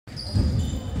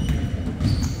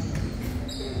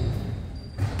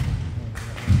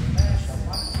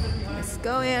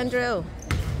go, Andrew.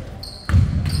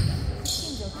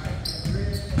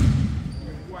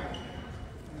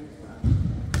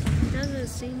 It doesn't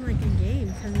seem like a game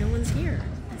because no one's here.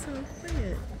 That's how I play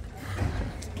it.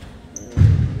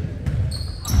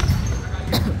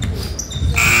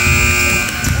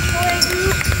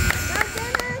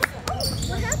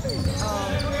 What happened?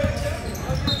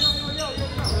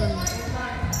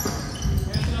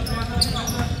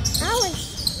 Alex!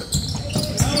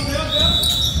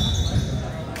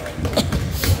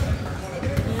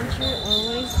 Andrew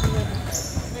always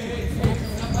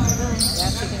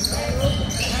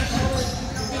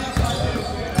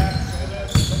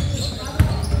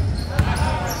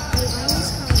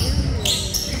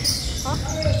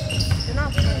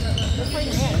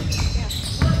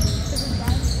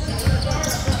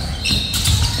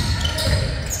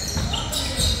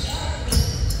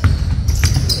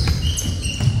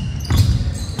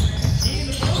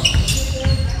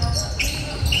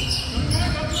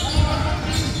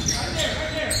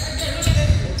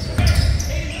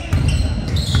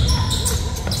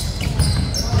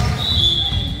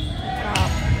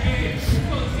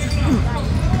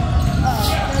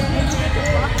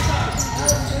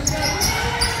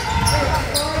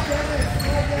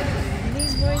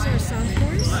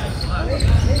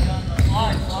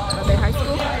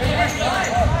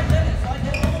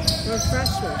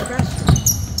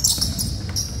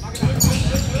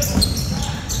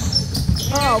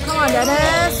Oh, come on,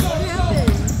 Dennis. What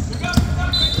happened?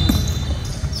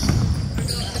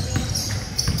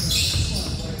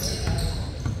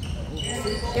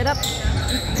 Get up.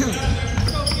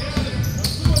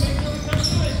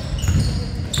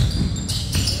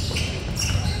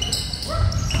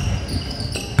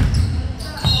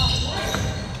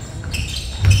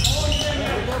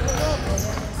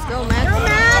 Let's go, Max. Go,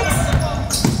 Max!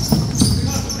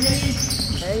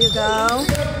 There you go.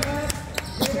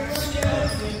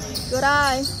 Good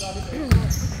eye.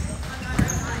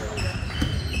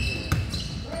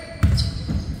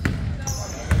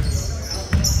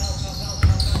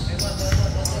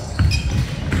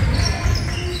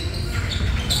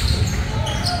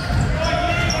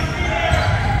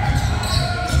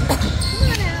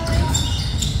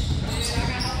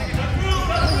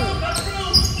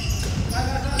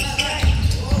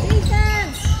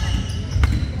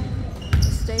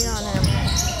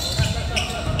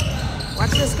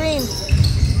 Watch the screen.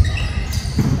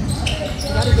 You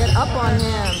gotta get up on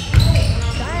him.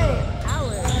 Got it,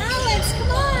 Alex. Alex,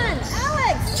 come on,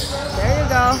 Alex. There you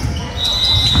go.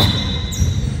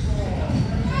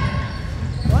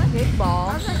 What? Big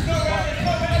ball.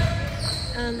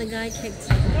 The guy kicked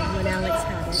when Alex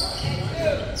had it.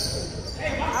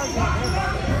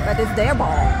 But it's their ball.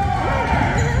 What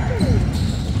happened?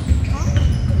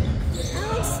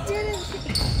 Alex didn't.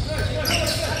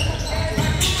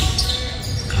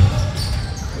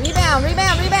 Rebound,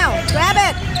 rebound, rebound. Grab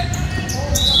it.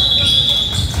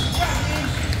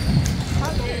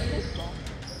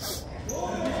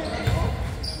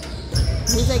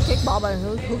 He said kickball, but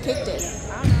who kicked it?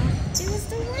 I don't know. It was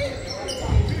the right.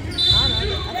 I don't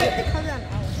know. I think they called it on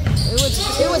Alex.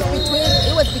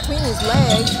 It was between his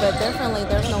legs, but definitely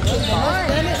there's no kickball.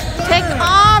 Take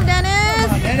off,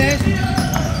 Dennis. Dennis.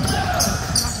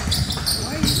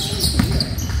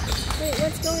 Wait,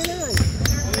 what's going on?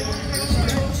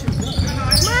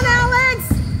 Come on, Alex.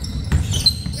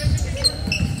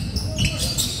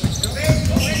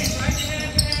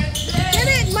 Get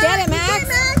it, Max. Get it, Max. Get it,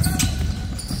 Max.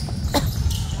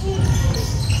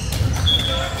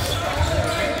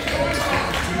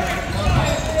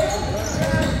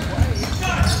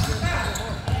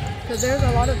 Because there's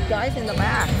a lot of guys in the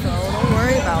back, so don't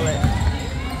worry about it.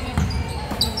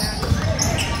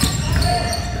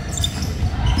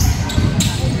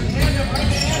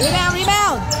 Rebound,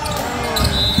 rebound!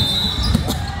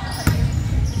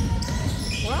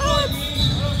 What?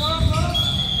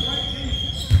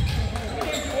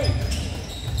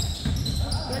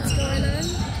 What's going on?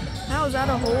 How is that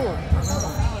a hole? I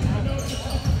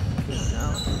don't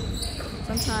know.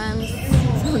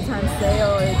 Sometimes Sayo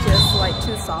is just like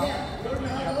too soft.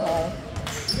 That hole.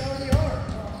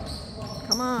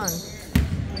 Come on.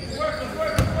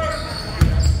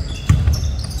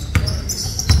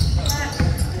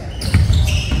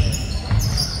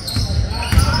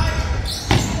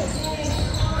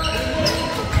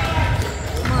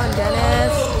 Come on,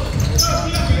 Dennis.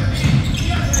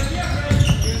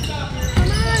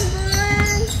 Come on,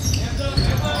 Bruin.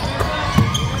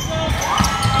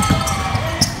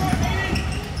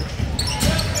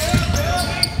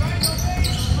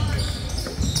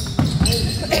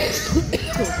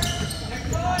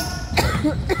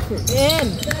 In.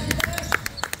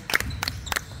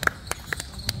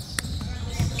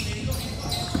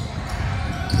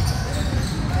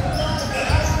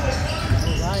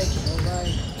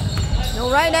 All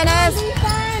right, Dennis.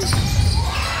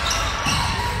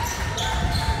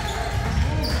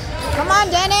 Come on,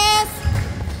 Dennis.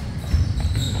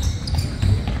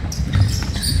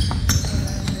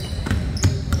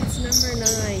 It's number 9.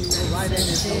 Right,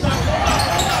 Dennis.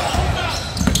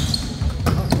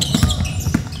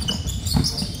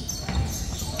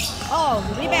 Oh,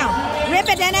 rebound. Rip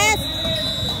it, Dennis.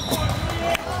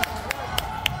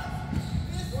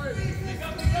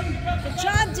 Good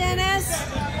job, Dennis.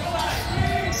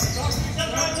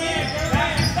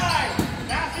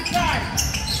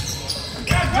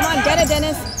 Come on, get it,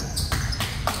 Dennis.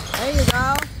 There you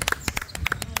go.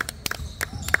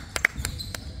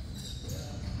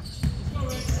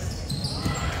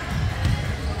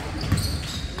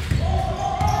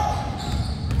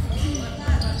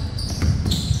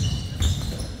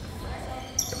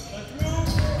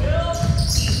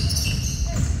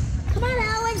 Come on,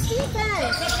 Alex,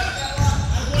 defense.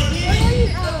 Where are you,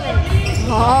 Alex?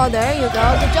 Oh, there you go.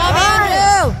 Good job,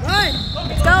 Andrew. Run.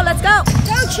 Let's go, let's go.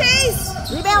 Go, Chase.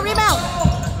 Rebound, rebound.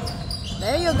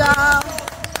 There you go.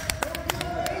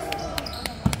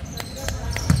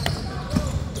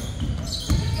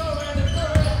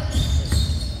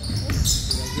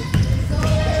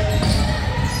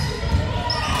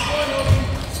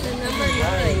 The number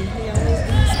 9.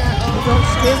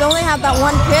 He's only have that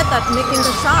one kid that's making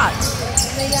the shot.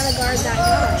 They gotta guard that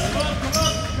guy.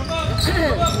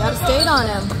 You gotta stay on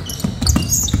him.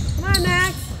 Come on,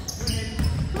 Max.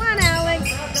 Come on, Alex.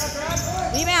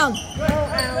 Rebound. Go,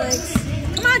 Alex.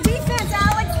 Come on, defense,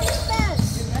 Alex. Defense.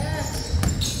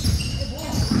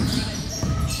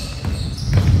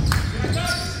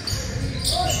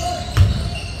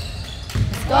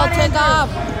 Go, take off.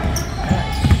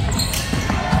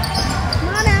 Come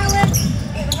on, Alex.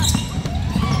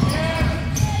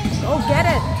 Go get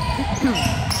it.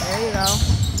 There you go.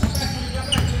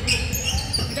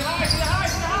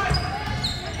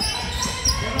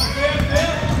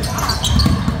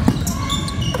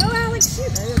 Go, Alex.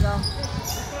 Shoot. There you go.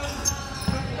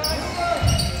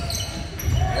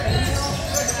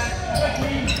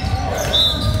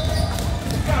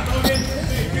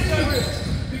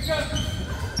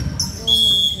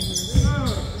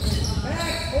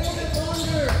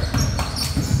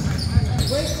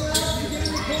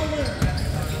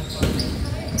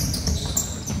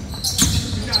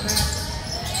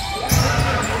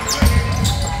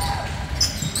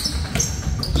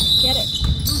 Get it.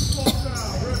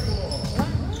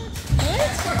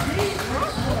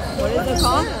 What is it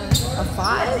called? A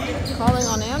 5? Calling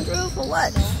on Andrew for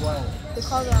what? They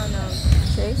called it on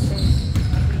Chase?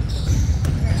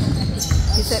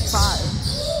 He said 5.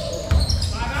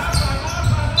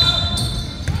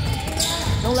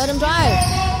 Don't let him drive.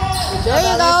 There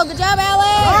you go. Good job,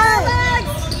 Alex. Alex.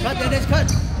 Cut, Dennis, cut.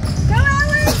 Go,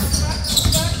 Alex.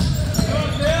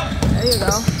 There you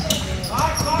go.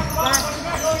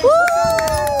 Woo!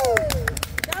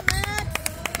 Go, Max.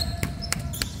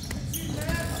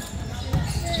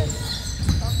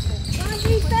 Come on,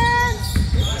 defense.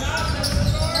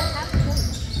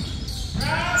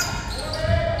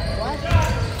 What?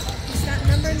 He's not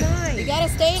number 9. You gotta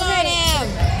stay on him.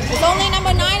 It's only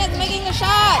number 9 that's making the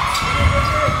shot.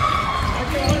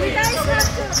 You guys have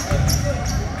to.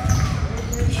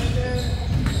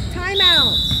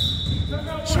 Timeout.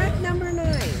 Check number 9.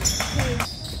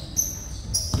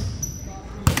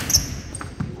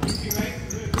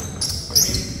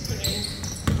 Okay.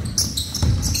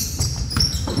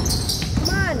 Come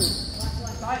on.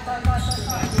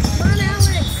 Come on,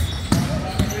 Alex.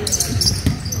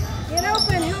 Get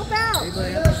open. Help out.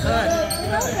 Everybody has to cut.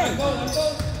 Get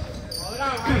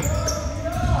open.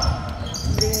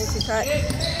 What do you need to cut?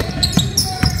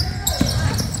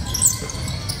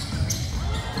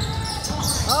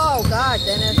 Oh, God,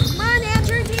 Dennis. Come on,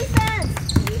 Andrew. Defense.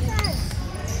 Defense.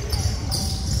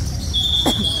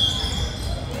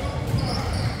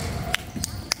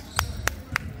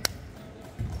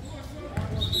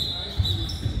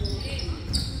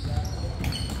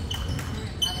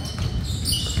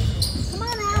 Come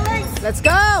on, Alex. Let's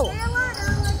go. Stay alert,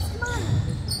 Alex. Come on.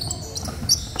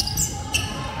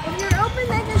 If you're open,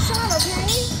 make a shot, okay?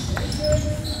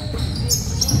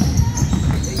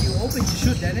 Hey, you open, you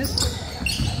shoot, Dennis.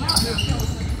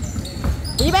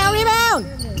 Rebound, rebound.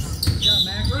 Good job,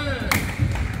 Max.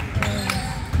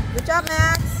 Good job,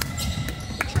 Max.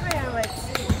 Try, Alex.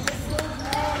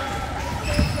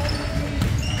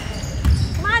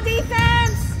 Come on,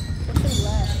 defense.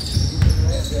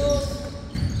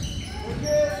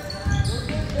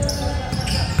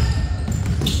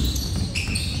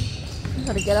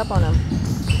 Gotta get up on him.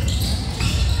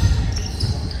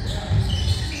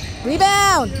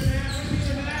 Rebound.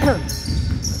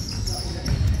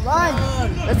 Run.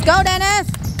 Let's go, Dennis.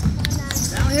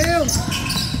 Downhill.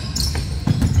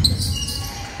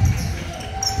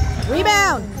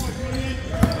 Rebound.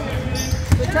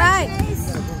 Good try.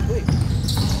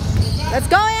 Let's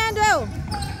go, Andrew.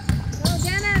 Go,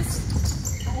 Dennis.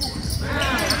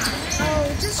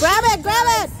 Oh, just Grab it, grab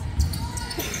it.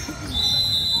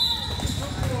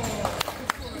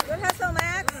 Good hustle,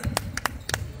 Max.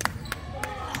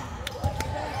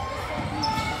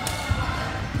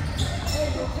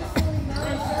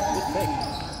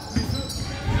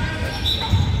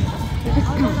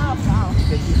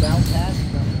 Did you bounce past?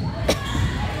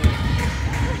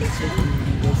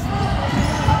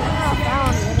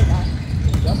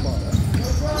 Jump ball.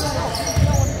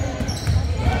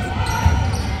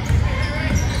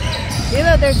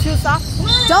 Either they're too soft.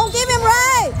 Don't give him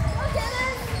right.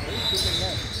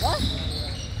 What?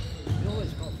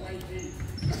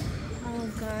 Oh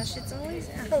gosh, it's always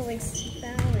Alex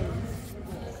fouling.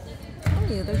 Oh,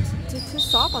 yeah, they're too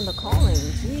soft on the calling.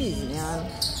 Jeez, man.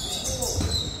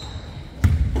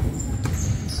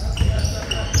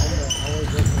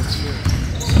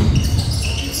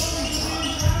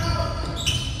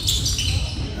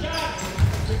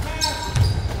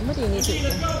 Somebody needs to.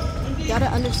 You gotta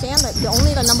understand that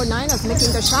only the number 9 is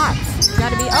making the shots. You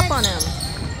gotta be up on him.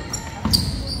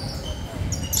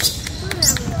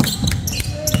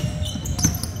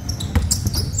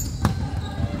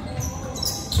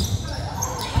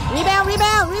 Rebound,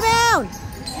 rebound, rebound!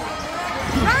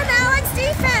 Run, Alex,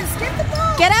 defense. Get the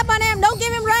ball. Get up on him. Don't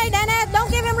give him right, Annette. Don't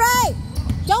give him right.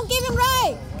 Don't give him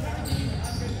right.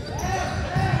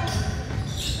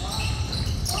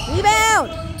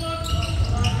 Rebound.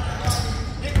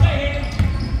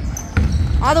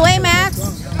 All the way, Max.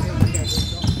 Come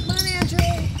on, Andrew.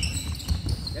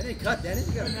 That ain't cut, Dennis.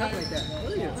 You gotta cut like that.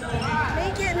 Will you?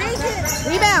 Make it, make it.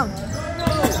 Rebound. Come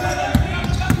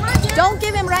on, Dennis. Don't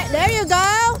give him right. There you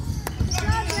go. Good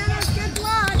job, Dennis. Good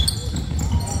block.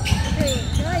 Hey,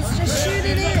 guys, just shoot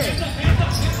it in.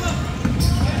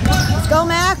 Let's go,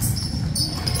 Max.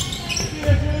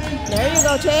 There you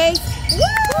go, Chase. Woo!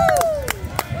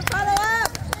 We'll follow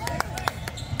up.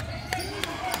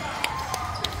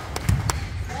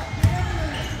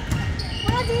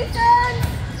 Come on, defense.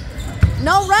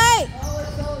 No right.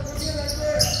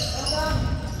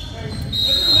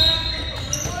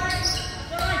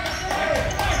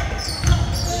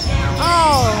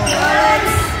 Oh, Alex.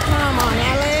 Come on,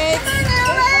 Alex. Come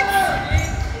on,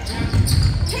 Alex.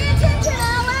 Pay attention,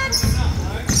 Alex.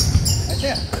 That's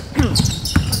it.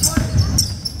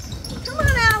 Come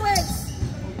on, Alex.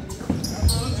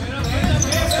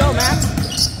 Let's go, Max.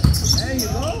 There you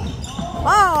go.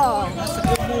 Oh. That's a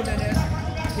good move, Dennis.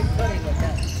 Keep cutting like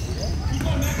that.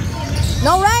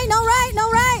 No right, no right, no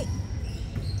right.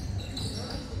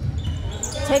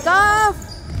 Take off.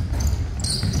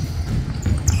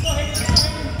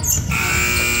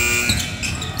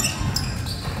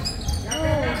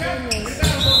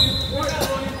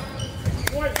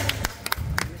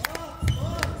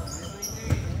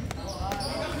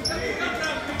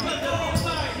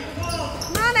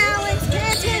 Come on, Alex. Pay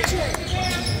attention.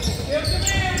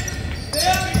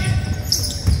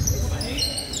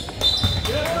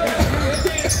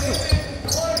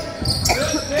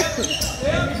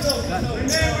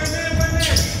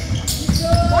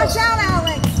 Watch out,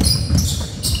 Alex.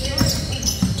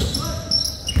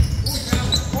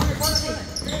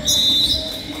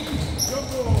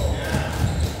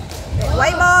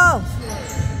 White ball.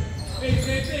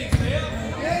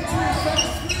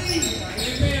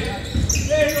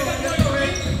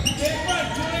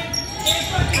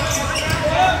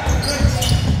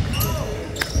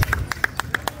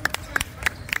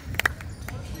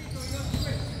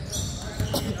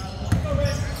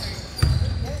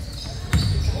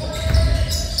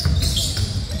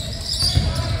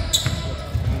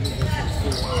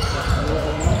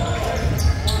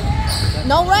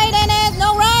 No right, Enid.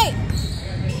 No right.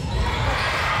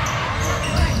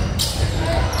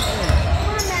 Come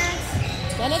on, Max.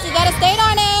 Dennis, you gotta stay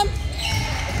on him.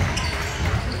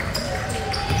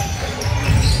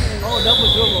 Oh, double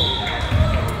dribble.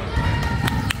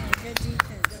 Good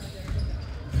defense.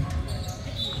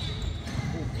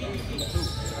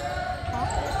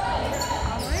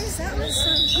 Why is that one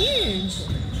so huge?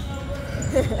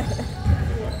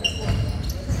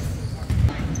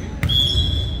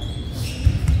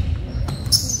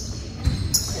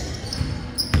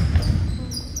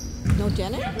 No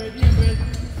Janet?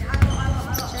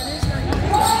 Jenner's not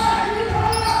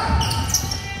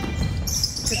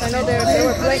Because I know they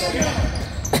were playing.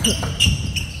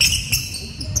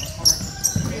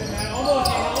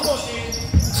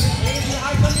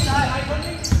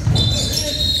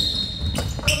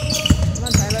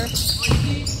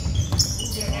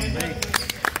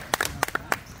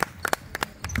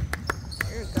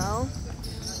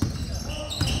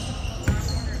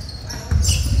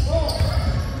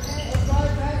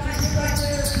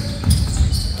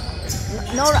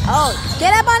 No. Oh,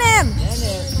 get up on him.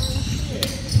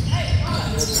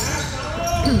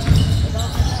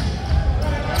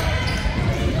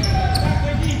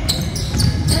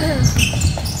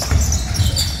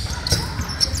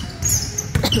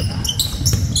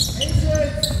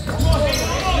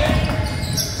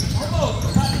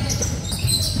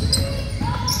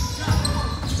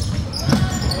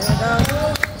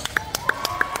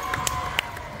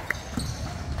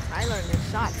 Tyler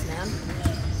missed shots, man.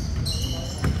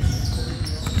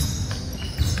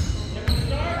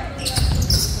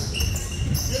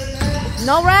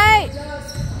 No right.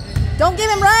 Don't give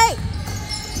him right.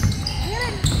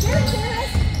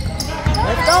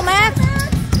 Let's go, Max.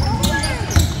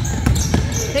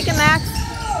 Pick it, Max.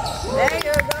 There you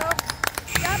go.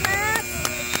 Got Max.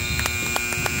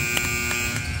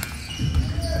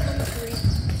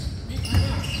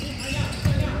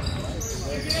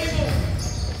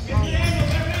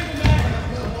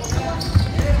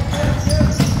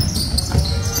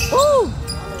 Ooh.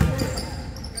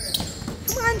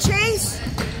 Come on, Chase.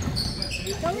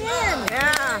 Go in.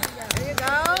 Yeah. There you go.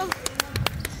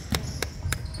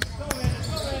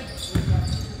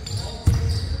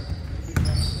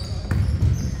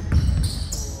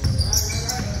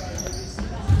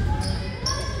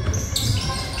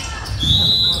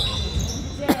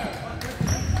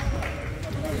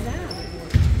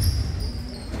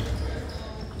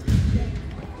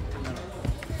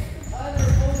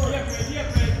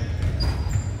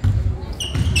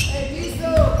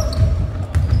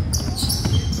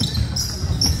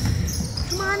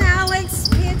 Come on, Alex.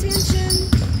 Pay attention.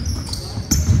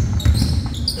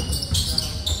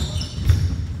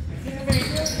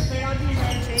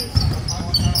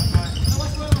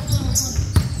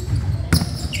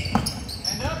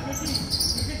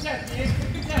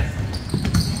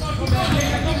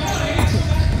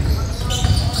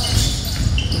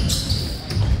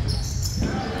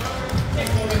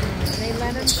 They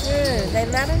let him through. They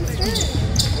let him through.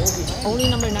 Only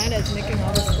number 9 that's making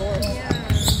all the scores.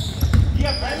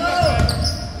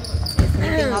 He's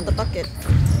making all the buckets.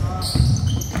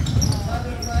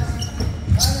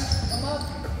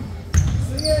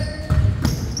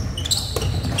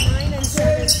 Nine and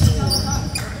 17.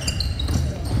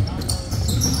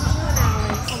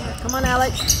 Come on,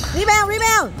 Alex. Rebound,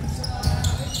 rebound.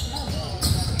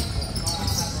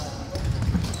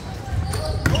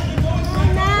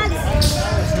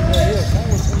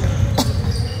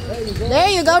 There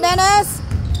you go, Dennis.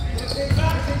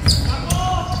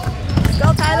 Let's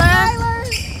go, Tyler.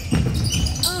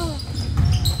 Oh,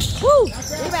 Woo!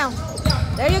 Rebound.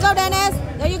 There you go, Dennis.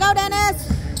 There you go, Dennis.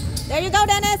 There you go,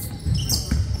 Dennis.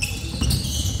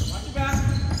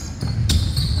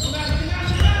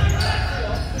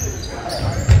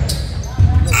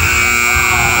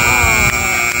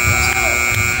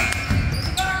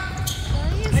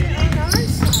 why is it on our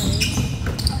side?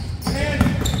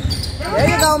 There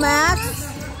you go, Max.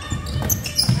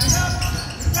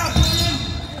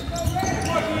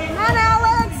 Come on,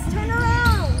 Alex. Turn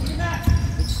around.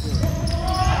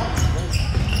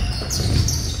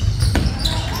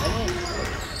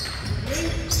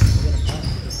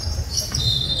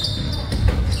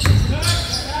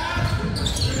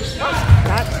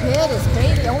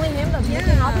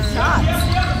 'Shots.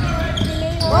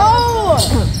 Whoa!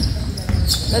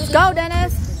 Let's go,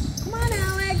 Dennis. Come on,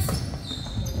 Alex.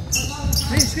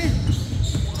 Screen.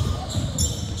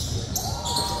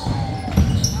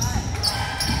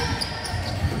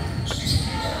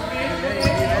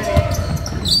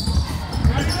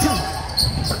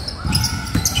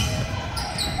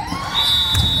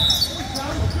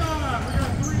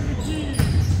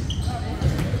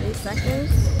 3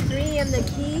 seconds. 3 in the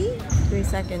key. 3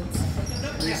 seconds.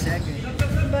 3 seconds.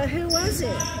 But who was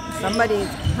it? Somebody,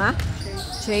 huh?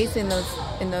 Chase in the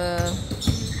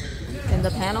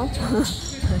panel.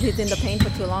 He's in the paint for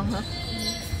too long, huh?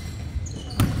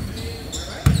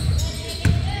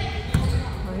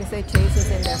 Or you say Chase is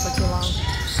in there for too long.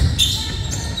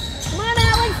 Come on,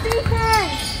 Alex,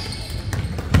 defense.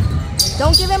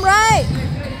 Don't give him right.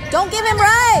 Don't give him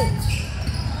right.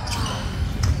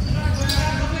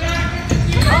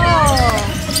 Oh.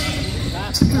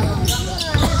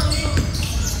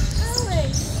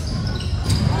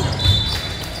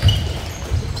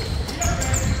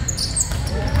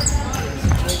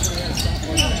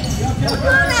 Come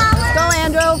on, Alex. Go,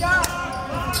 Andrew.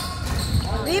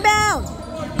 Rebound.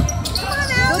 Come on,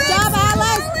 Alex. Good job,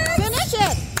 Alex. Finish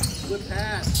it. Good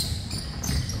pass.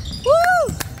 Woo.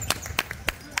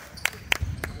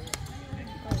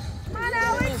 Come on,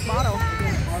 Alex. Bottle.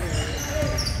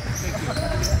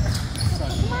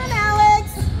 Come on, Alex.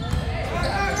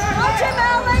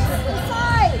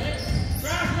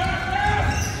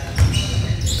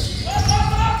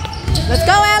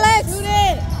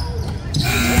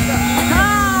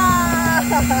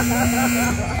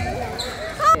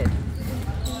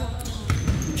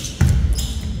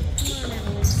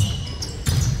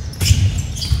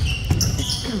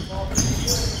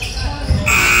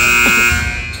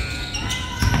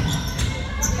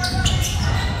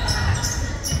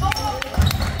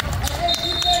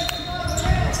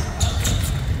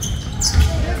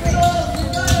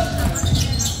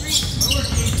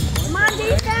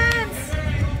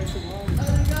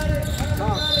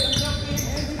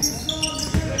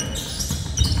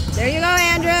 There you go,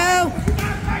 Andrew.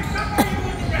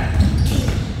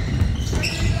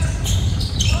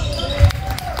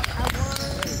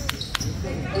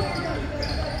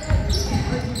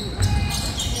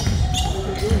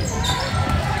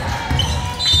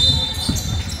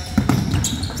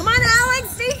 Come on, Alex,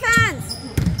 defense.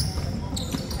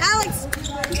 Alex,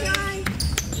 keep going.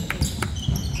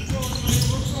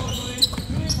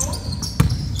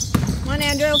 Come on,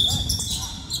 Andrew.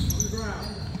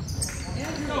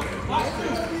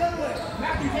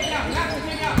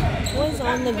 What is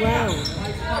on the ground?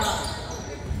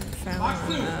 Found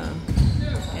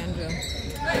Andrew.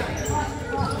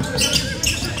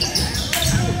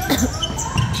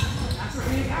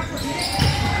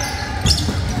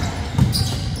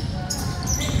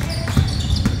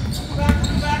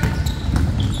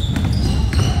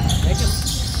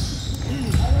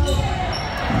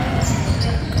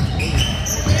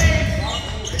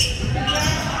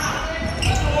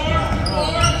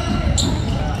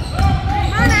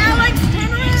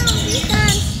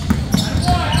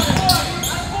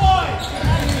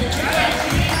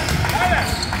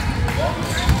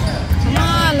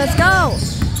 Let's go.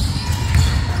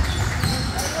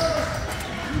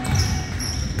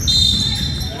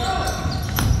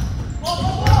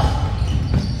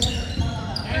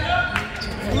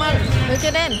 Come on, push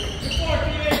it in.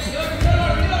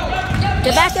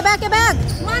 Get back, get back, get back.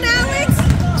 Come on, Alex.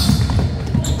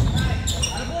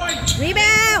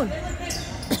 Rebound.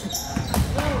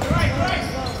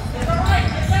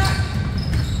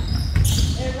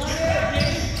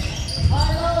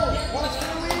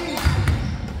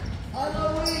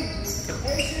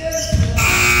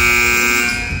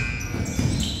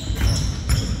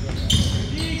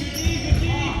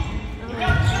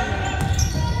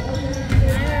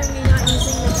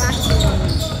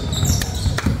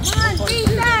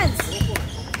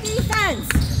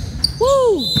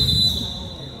 Woo!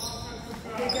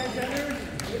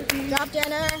 Drop,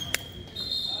 Jenner.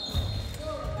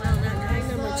 Well, that guy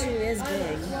number 2 is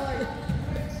big.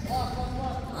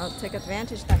 I'll take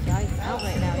advantage that guy's out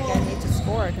right now. You guys need to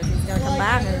score because he's going to come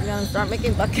back and he's going to start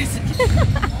making buckets again.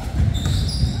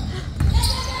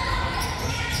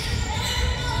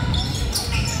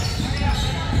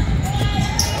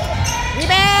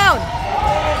 Rebound!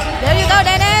 There you go,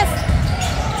 Dennis!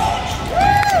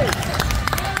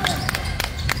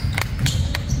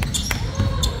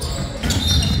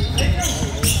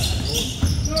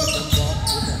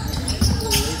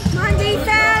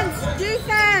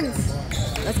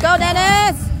 Let's go,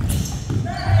 Dennis!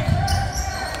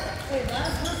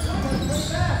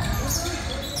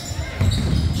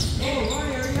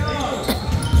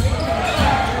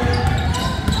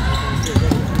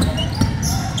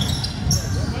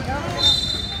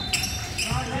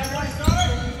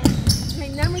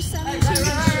 Number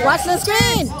 17. Watch the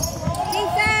screen!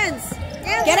 Defense!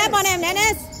 Get up on him,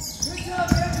 Dennis!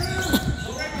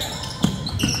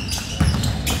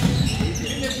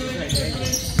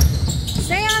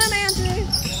 Stay on him, Andrew.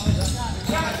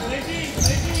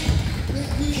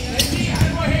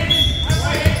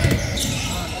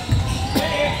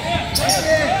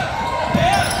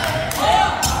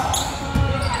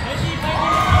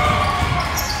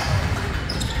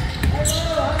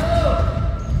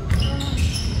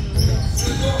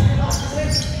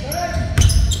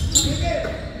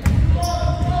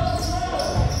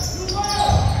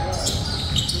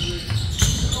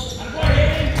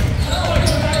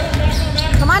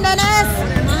 Come on, Dennis.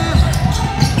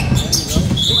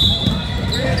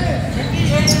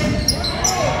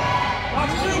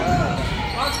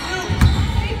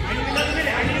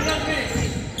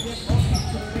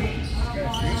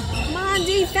 Come on,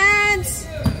 defense.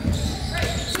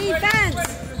 Defense.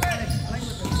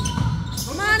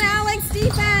 Come on, Alex,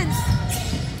 defense.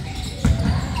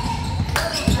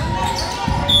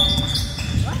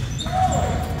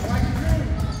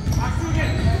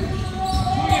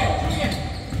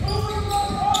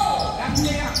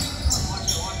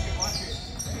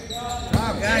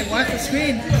 Watch the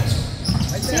screen.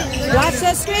 Right there. Watch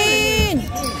the screen.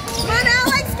 Come on,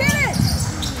 Alex, get it.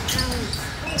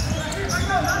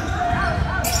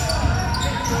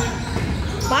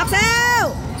 Box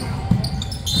out.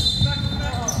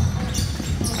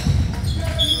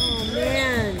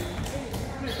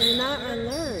 They're not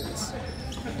alert.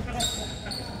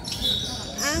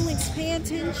 Alex, pay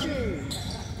attention.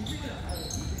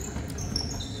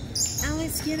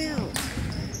 Alex, get out.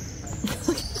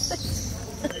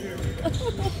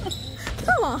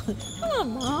 Come on,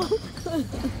 Mom.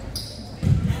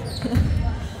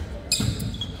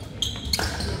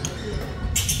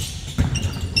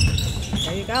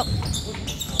 There you go.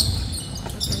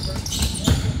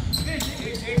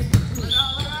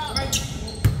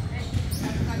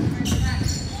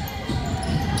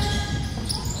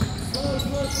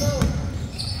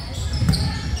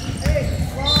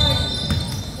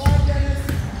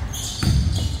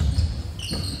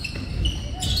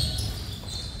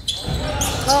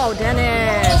 Oh,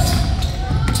 Dennis.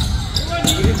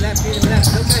 Get him left, get him left.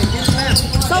 It's okay, get him left.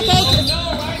 It's okay.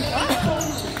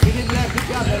 Get him left, good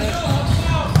job, Dennis.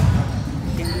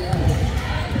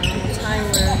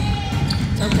 Tyler.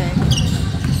 It's okay.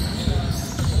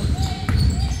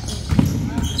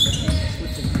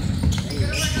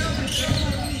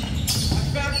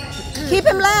 Keep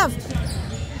him left.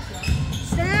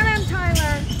 Stand him,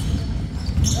 Tyler.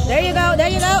 There you go, there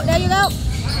you go, there you go.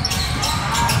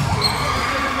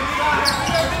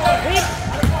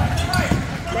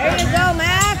 There you go,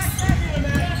 Max.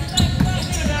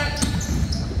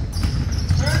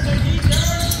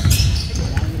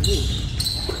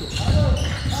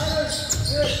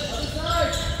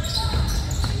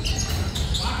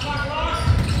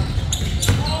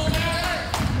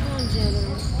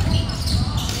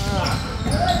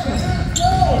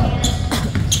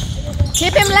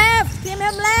 Keep him left. Keep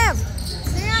him left.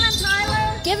 Stand him,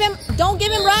 Tyler. Don't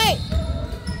give him right.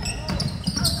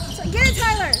 Get it,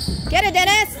 Tyler. Get it,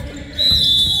 Dennis.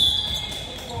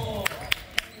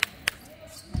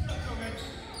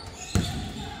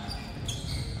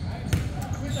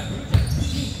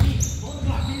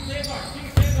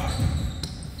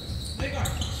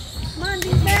 Come on,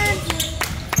 defense.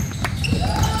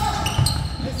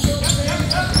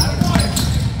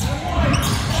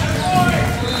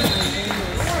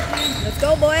 Let's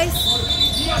go, boys.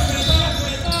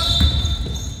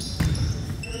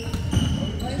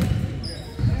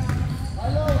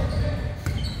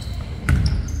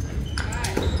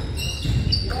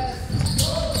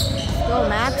 Go,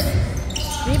 Max.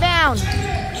 Rebound.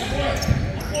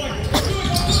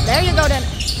 There you go,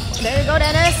 Dennis. There you go,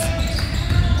 Dennis.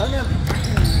 Turn him.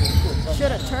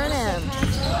 Should have turned him.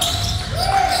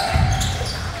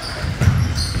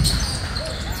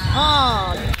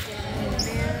 Oh.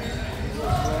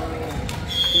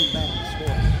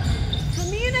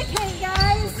 Communicate,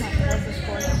 guys.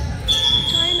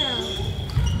 Timeout.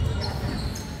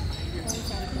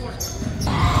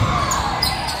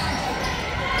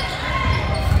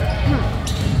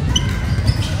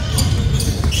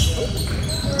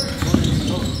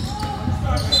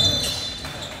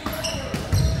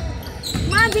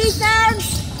 Come on, defense.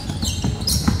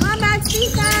 Come on, Max,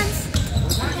 defense.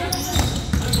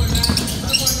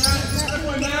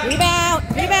 Rebound.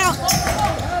 Rebound.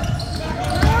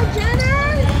 Go, Jenner.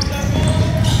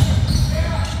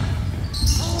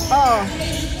 Oh.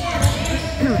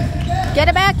 Get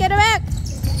it back. Get it back.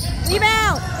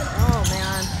 Rebound. Oh,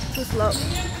 man. Too slow.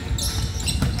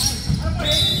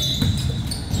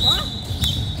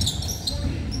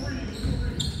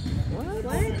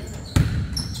 What?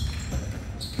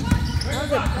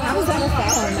 How was that a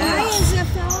foul on Why Max? is it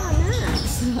foul on Max?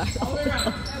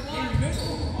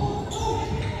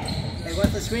 Hey,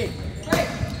 what's the screen?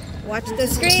 Watch the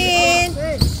screen.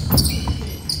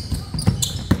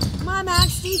 Come on,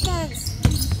 Max, defense.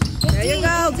 There you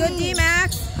go. Good D,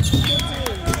 Max. Good D.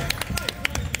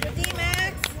 Good D,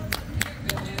 Max.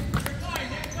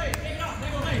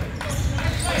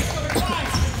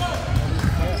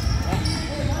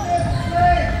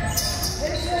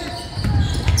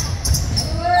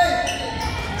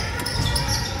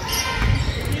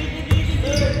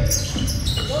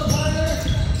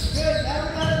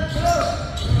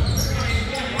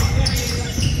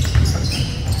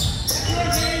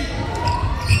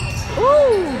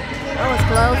 Ooh, that was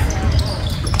close.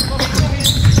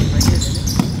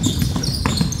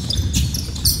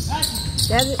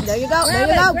 There you go. There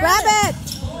you go. Grab it.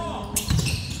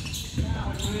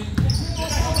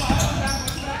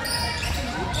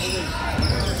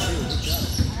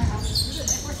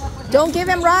 Don't give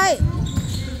him right.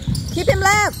 Keep him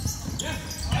left.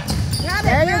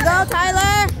 There you go,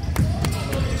 Tyler.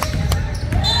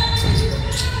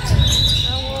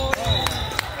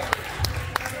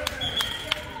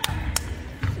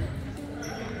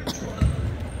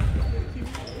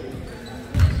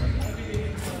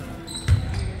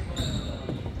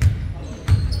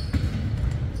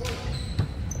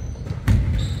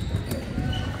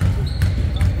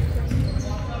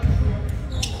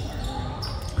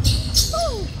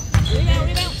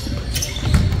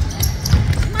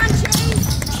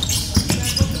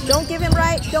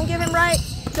 Don't give him right.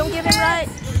 Don't give him right.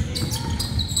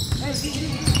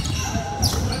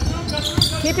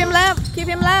 Keep him left. Keep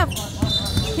him left.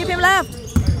 Keep him left.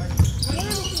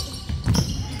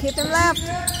 Keep him left.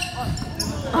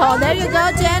 Oh, there you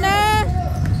go, Jenner.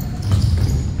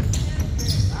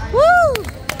 Woo!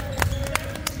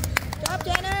 Good job,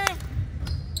 Jenner.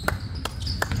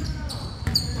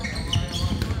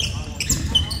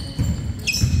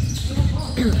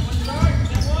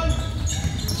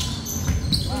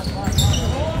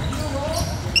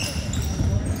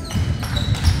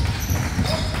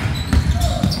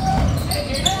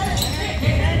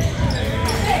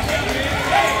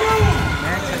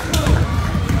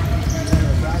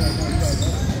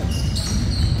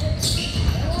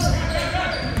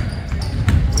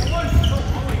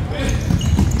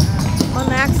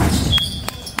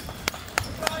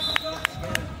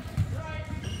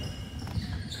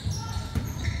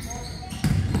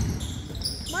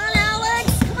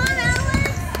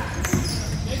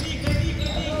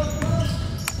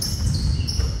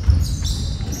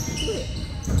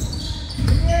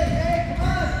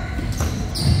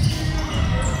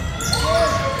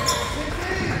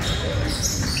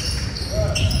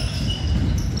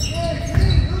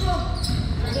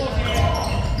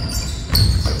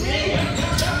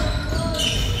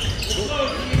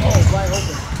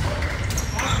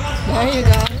 There you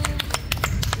go.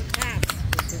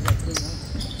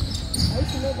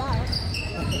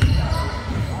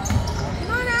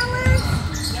 Come on, Alex.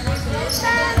 Defense.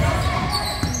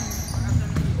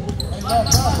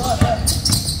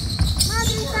 Come on,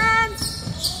 defense.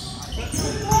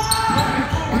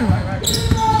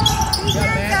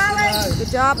 Defense, Alex.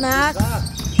 Good job, Max.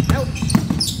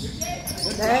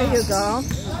 There you go.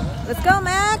 Let's go,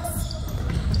 Max.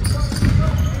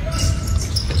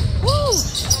 Woo!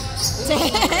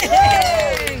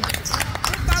 Dang!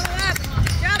 Follow up.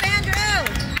 Good job, Andrew.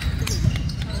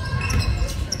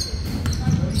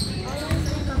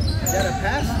 Is that a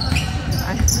pass?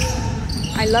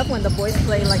 I love when the boys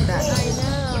play like that. I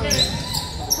know.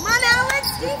 Come on, Alex.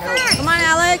 Defense. Come on,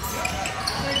 Alex.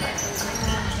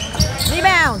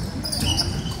 Rebound.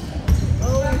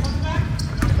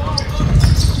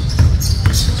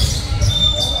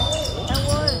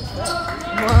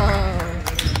 Whoa.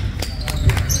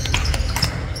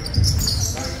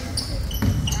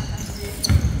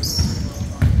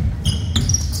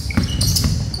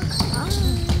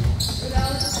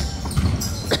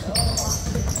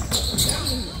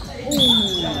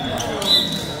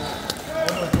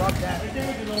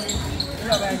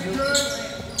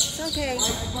 It's okay.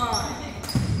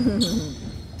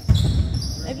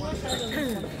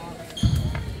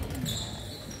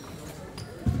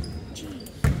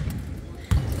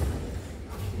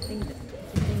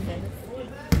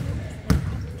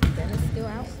 Dennis still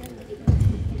out?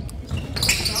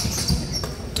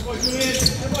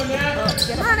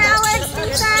 Come on, Alex.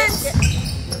 Defense.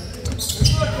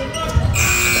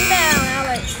 Rebound,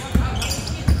 Alex.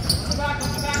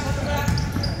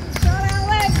 Shot,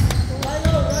 Alex.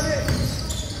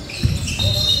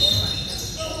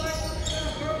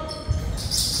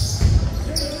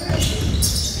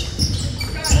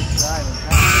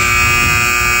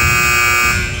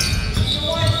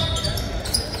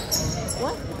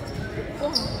 What?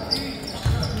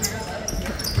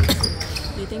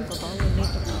 Do you think Papa will need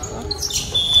to pop up?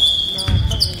 No,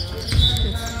 probably not.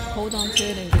 Just hold on to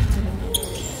it and give it to him.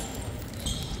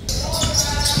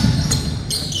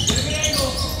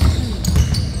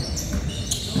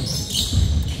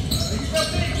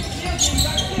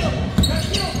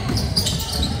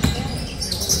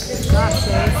 Good job,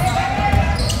 Chase.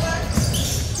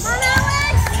 Come on,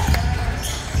 Alex.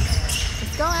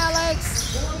 Let's go, Alex.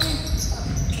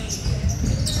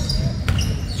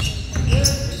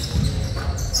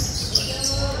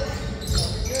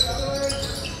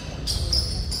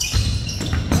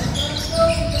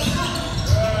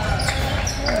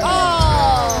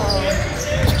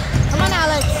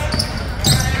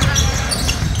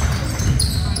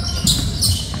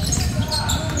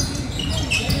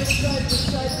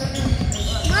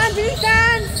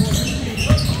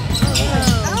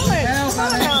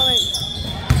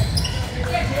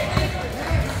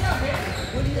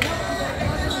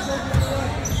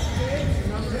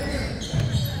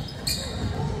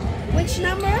 Which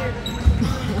number?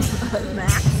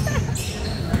 Max.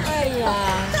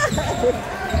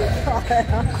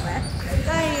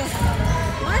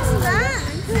 What's that?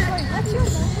 What's your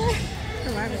number?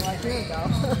 Remind me like here we go.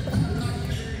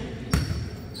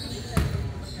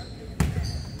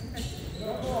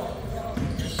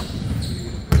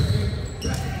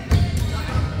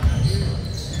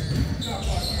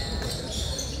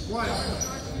 What?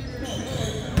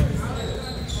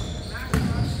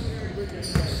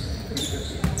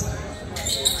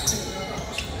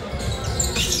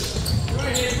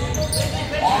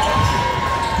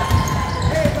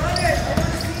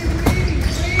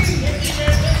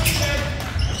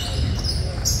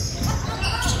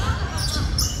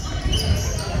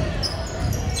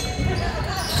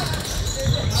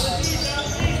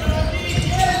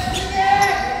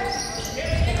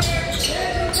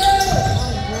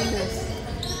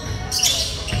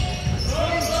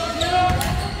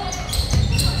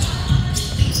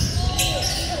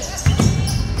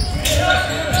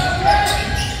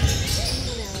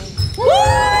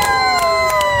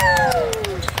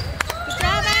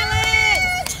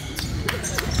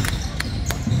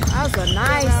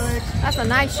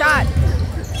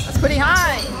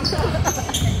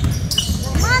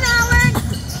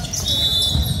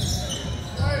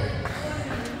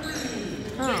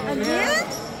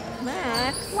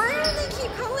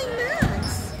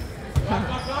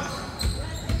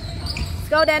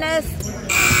 Go, Dennis.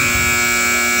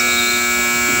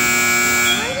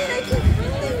 Why did I keep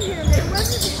following him? It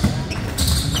wasn't.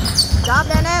 Job,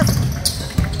 Dennis.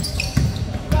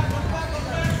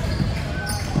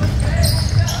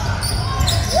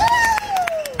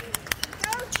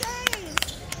 Go Chase!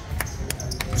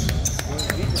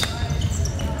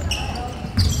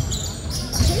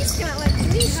 Chase got like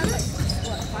 3 shots.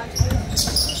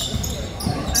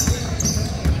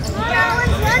 Come on,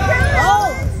 Alex, let go! Oh!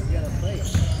 You gotta play.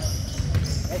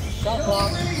 That's a shot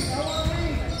clock.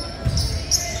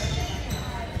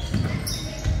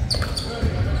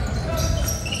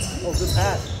 Oh, good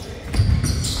pass.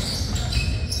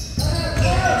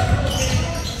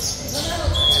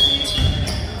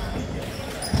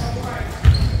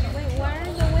 Wait, why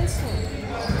are the whistle?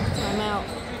 I'm out.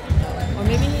 Or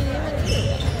maybe he didn't even do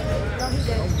it. No, he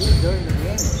did. Don't do it during the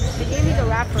game. They gave me the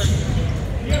wrapper.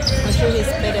 I'm sure he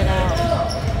spit it out.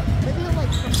 Maybe he'll like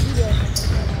eat it.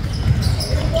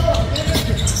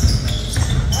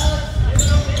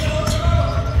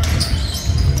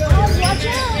 Oh, watch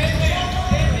out!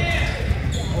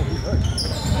 Oh, he's hurt.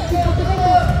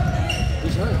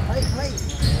 He's hurt. Play, play.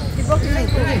 He broke his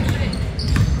ankle.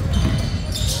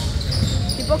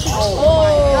 He broke his Oh,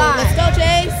 God. let's go,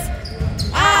 Chase.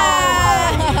 Ah!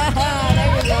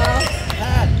 There you go.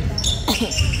 Pad.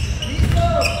 He's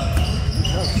hurt.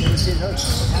 He's hurt. He's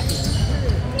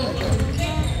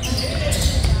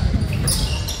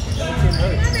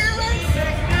hurt.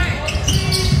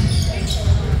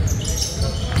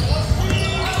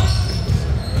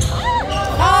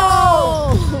 Oh!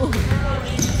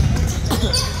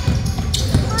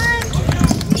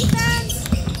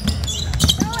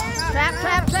 Trap,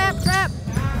 trap, trap, trap.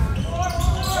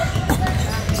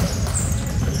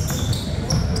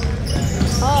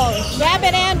 Oh, grab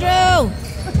it, Andrew.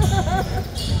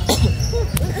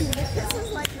 This is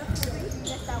like the three.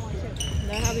 Missed that one too.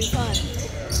 They're having fun.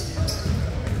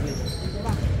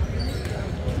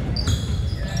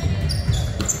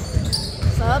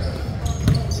 Sup?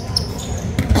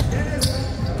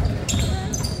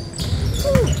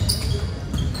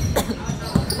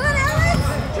 Come on, Alex!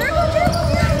 Dribble, dribble,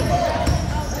 dribble!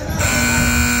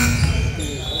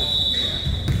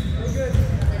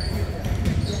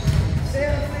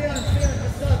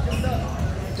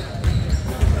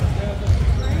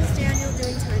 Why is Daniel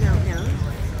doing timeout now?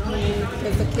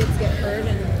 Because the kids get hurt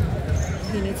and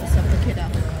he needs to sub the kid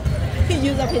out. He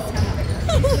used up his timeout.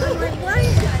 I'm like, why?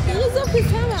 He used up his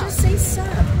timeout. Just say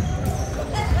sub.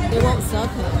 They won't sub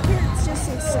him. Can't just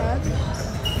say sub.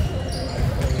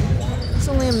 It's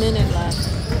only a minute left.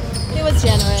 He was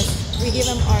generous. We give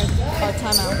him our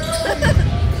timeout.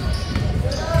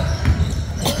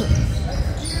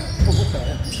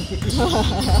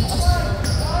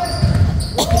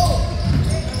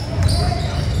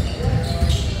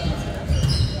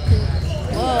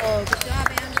 Whoa, good job,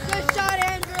 Andrew. Good shot,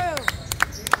 Andrew.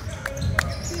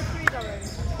 2 threes already.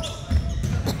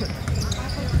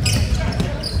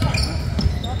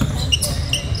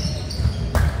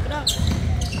 Good up.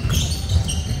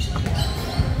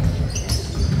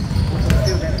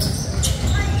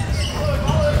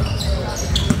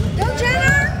 Go,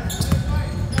 Jenna!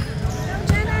 Go,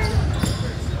 Jenna!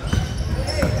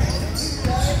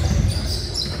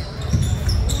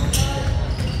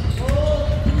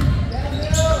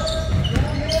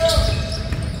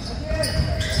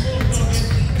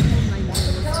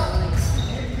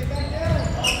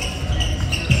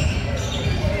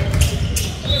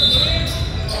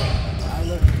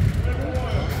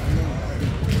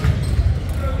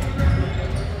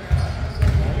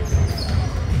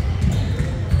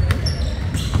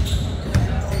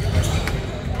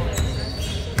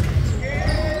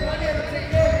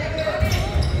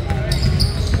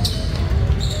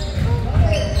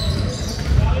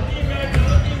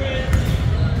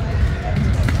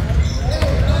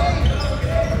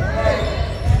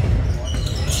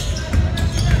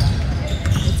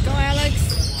 Let's go, Alex.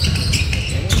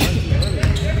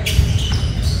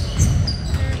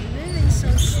 They're moving so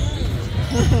slow.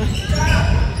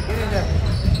 Get in there.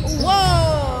 Whoa!